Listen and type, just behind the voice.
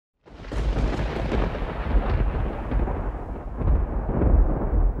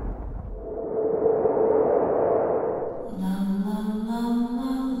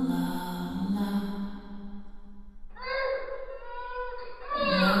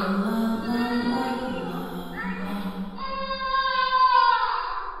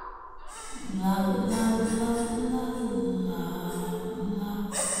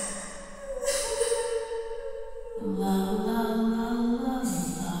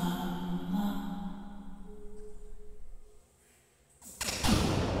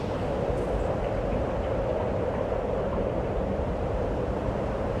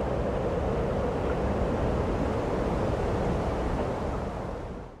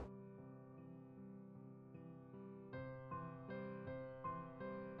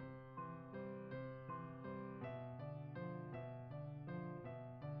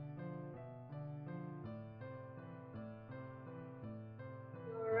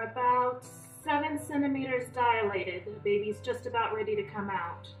10 centimeters dilated. The baby's just about ready to come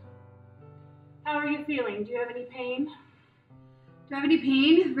out. How are you feeling? Do you have any pain? Do I have any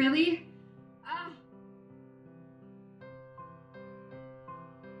pain? Really?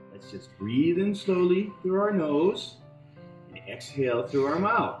 Let's just breathe in slowly through our nose and exhale through our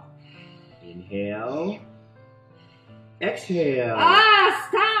mouth. Inhale. Exhale.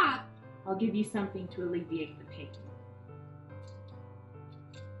 Stop! I'll give you something to alleviate the pain.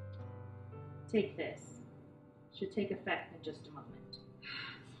 Take this. Should take effect in just a moment.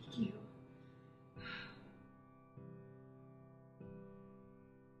 Thank you.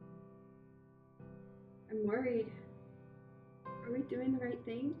 I'm worried. Are we doing the right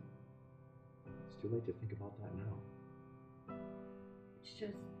thing? It's too late to think about that now. It's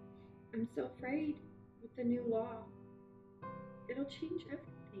just, I'm so afraid with the new law. It'll change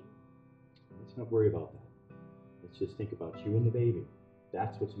everything. Let's not worry about that. Let's just think about you and the baby.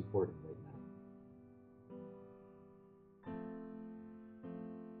 That's what's important right now.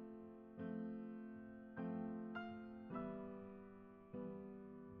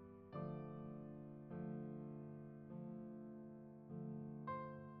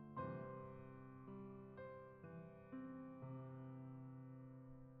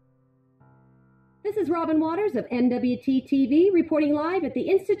 This is Robin Waters of NWT-TV reporting live at the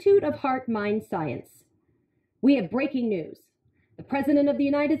Institute of Heart Mind Science. We have breaking news. The President of the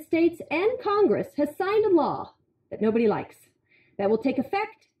United States and Congress has signed a law that nobody likes that will take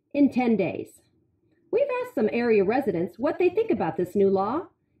effect in 10 days. We've asked some area residents what they think about this new law,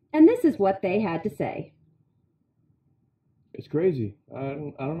 and this is what they had to say. It's crazy. I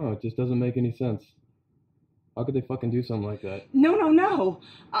don't know. It just doesn't make any sense. How could they fucking do something like that? No.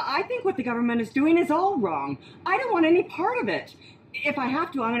 I think what the government is doing is all wrong. I don't want any part of it. If I have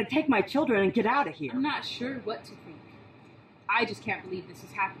to, I'm going to take my children and get out of here. I'm not sure what to think. I just can't believe this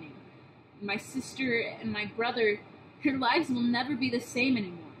is happening. My sister and my brother, their lives will never be the same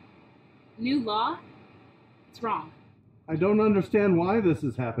anymore. New law? It's wrong. I don't understand why this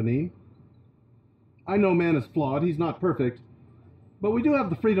is happening. I know man is flawed, he's not perfect, but we do have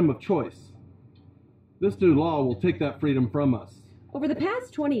the freedom of choice. This new law will take that freedom from us. Over the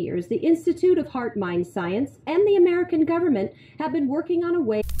past 20 years, the Institute of Heart Mind Science and the American government have been working on a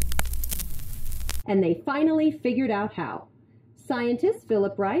way, and they finally figured out how. Scientist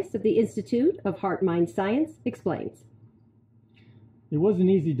Philip Rice of the Institute of Heart Mind Science explains. It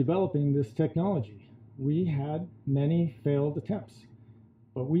wasn't easy developing this technology. We had many failed attempts,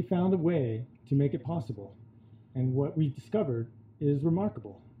 but we found a way to make it possible. And what we discovered is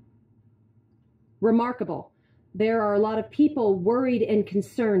remarkable. Remarkable. There are a lot of people worried and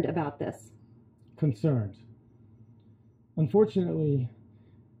concerned about this. Concerned. Unfortunately,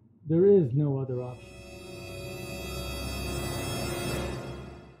 there is no other option.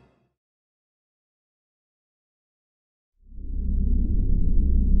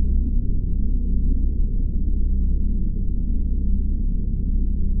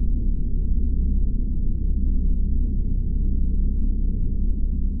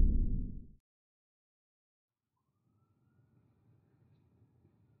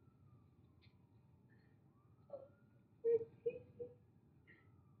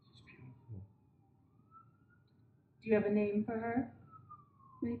 Do you have a name for her?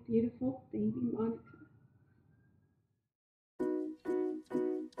 My beautiful baby Monica.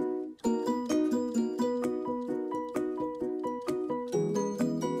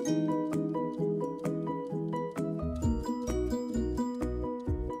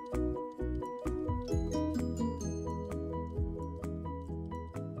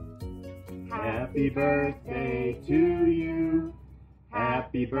 Happy birthday to you.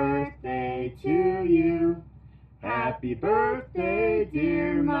 Happy birthday to you. Happy birthday,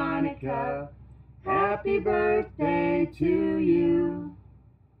 dear Monica. Happy birthday to you.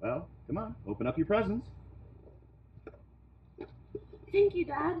 Well, come on, open up your presents. Thank you,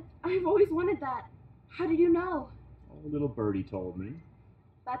 Dad. I've always wanted that. How did you know? Oh, little birdie told me.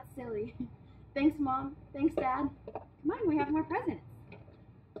 That's silly. Thanks, Mom. Thanks, Dad. Come on, we have more presents.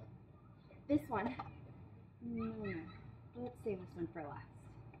 This one. No. Let's save this one for last.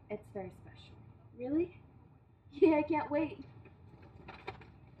 It's very special. Really? Yeah, I can't wait.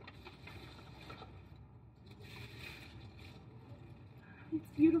 It's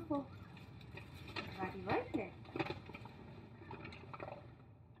beautiful. I'll be right here.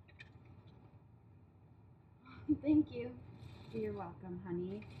 Thank you. You're welcome,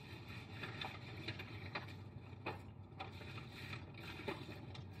 honey.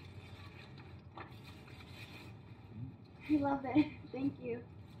 I love it. Thank you.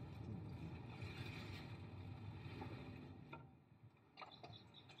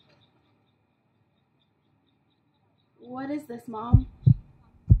 What is this, Mom?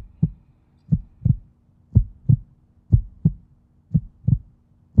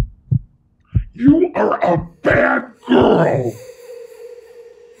 You are a bad girl!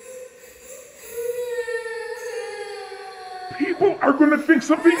 People are gonna think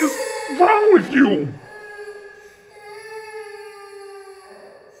something is wrong with you!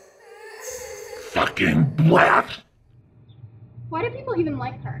 Fucking brat! Why do people even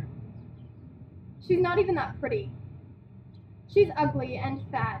like her? She's not even that pretty. She's ugly and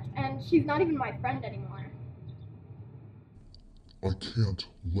fat, and she's not even my friend anymore. I can't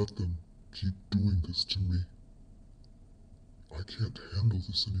let them keep doing this to me. I can't handle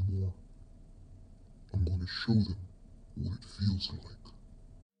this anymore. I'm going to show them what it feels like.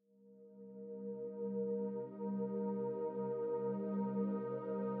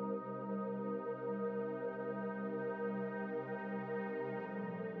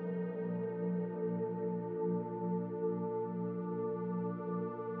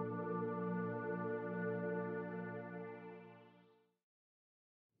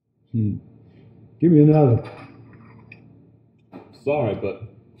 Give me another. Sorry, but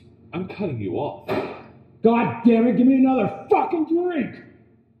I'm cutting you off. God damn it, give me another fucking drink!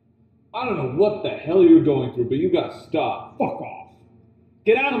 I don't know what the hell you're going through, but you gotta stop. Fuck off.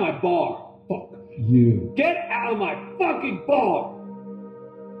 Get out of my bar. Fuck you. Get out of my fucking bar!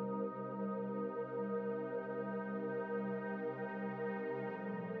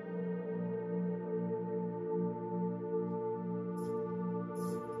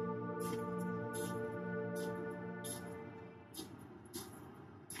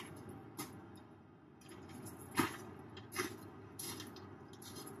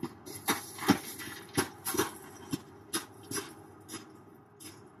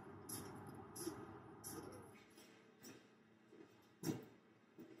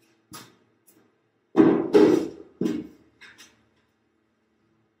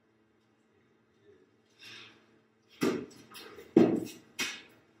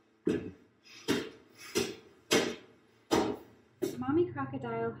 Mommy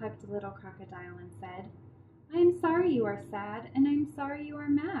Crocodile hugged Little Crocodile and said, "I am sorry you are sad, and I am sorry you are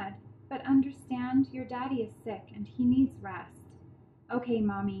mad, but understand your daddy is sick and he needs rest." "Okay,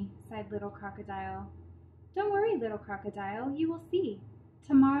 Mommy," sighed Little Crocodile. "Don't worry, Little Crocodile, you will see.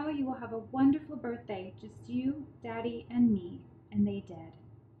 Tomorrow you will have a wonderful birthday, just you, Daddy, and me." And they did.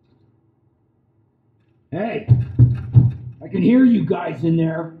 Hey, I can hear you guys in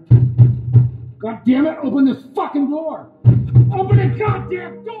there. God damn it, open this fucking door! Open the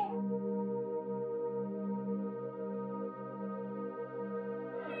goddamn door!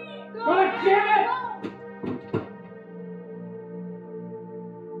 God damn it!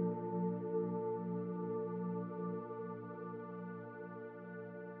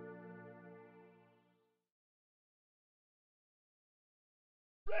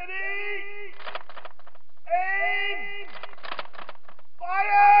 Ready! Aim!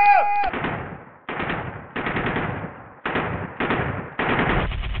 Fire!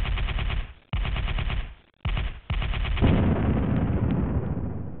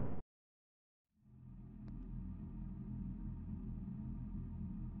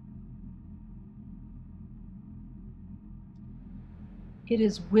 It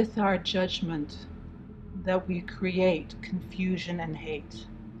is with our judgment that we create confusion and hate.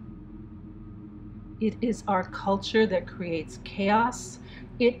 It is our culture that creates chaos.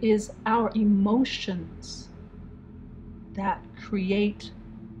 It is our emotions that create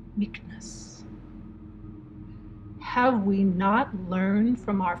weakness. Have we not learned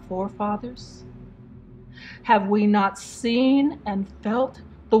from our forefathers? Have we not seen and felt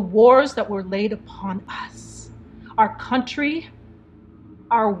the wars that were laid upon us, our country,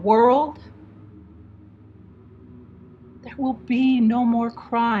 our world? There will be no more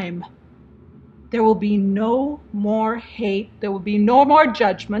crime. There will be no more hate. There will be no more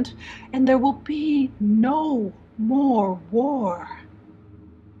judgment. And there will be no more war.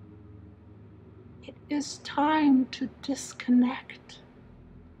 It is time to disconnect.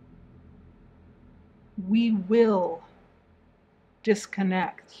 We will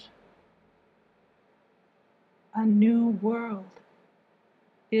disconnect. A new world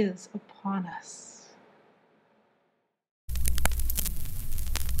is upon us.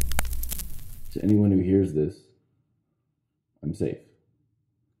 To anyone who hears this, I'm safe.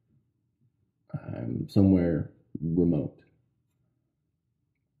 I'm somewhere remote.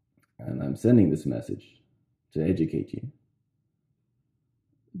 And I'm sending this message to educate you.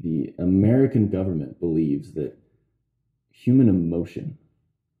 The American government believes that human emotion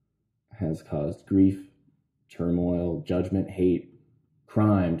has caused grief, turmoil, judgment, hate,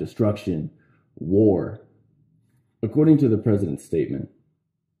 crime, destruction, war. According to the president's statement,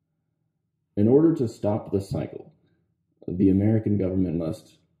 in order to stop the cycle, the American government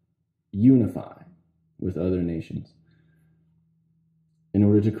must unify with other nations in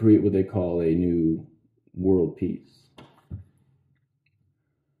order to create what they call a new world peace.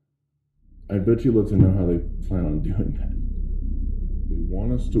 I bet you'd love to know how they plan on doing that. They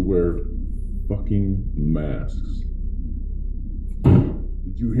want us to wear fucking masks.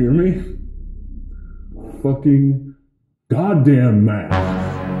 Did you hear me? Fucking goddamn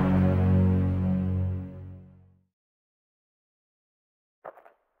masks.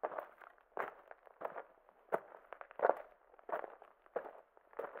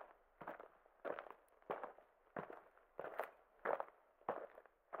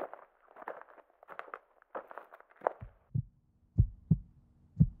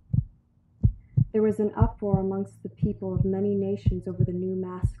 There was an uproar amongst the people of many nations over the new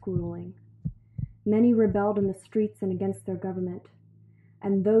mask ruling. Many rebelled in the streets and against their government,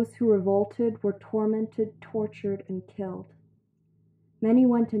 and those who revolted were tormented, tortured, and killed. Many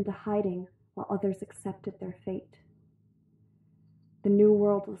went into hiding, while others accepted their fate. The new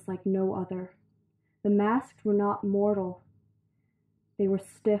world was like no other. The masked were not mortal. They were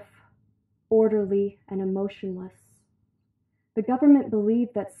stiff, orderly, and emotionless. The government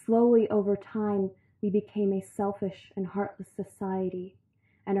believed that slowly over time we became a selfish and heartless society,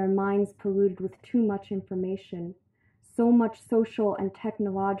 and our minds polluted with too much information, so much social and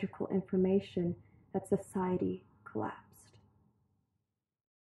technological information that society collapsed.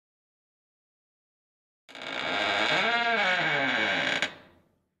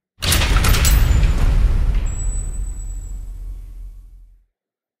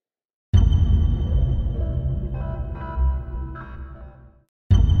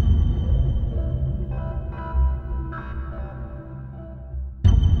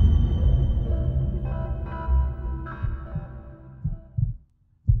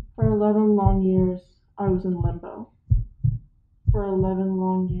 For 11 long years, I was in limbo. For 11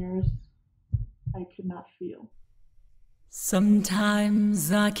 long years, I could not feel.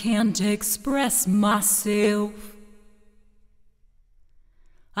 Sometimes I can't express myself.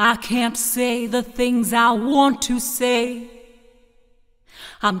 I can't say the things I want to say.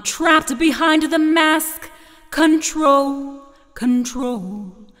 I'm trapped behind the mask. Control,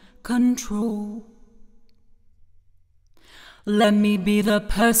 control, control. Let me be the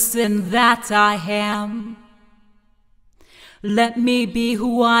person that I am. Let me be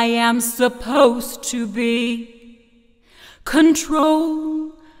who I am supposed to be.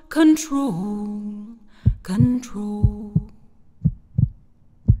 Control, control, control.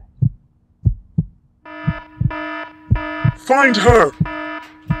 Find her!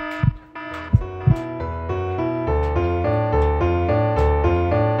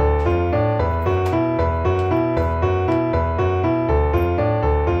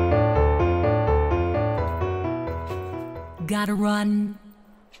 Gotta run,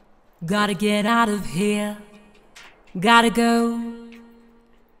 gotta get out of here, gotta go.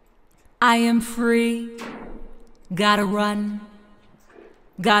 I am free, gotta run,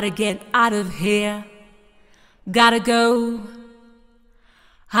 gotta get out of here, gotta go.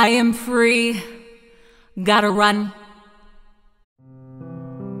 I am free, gotta run,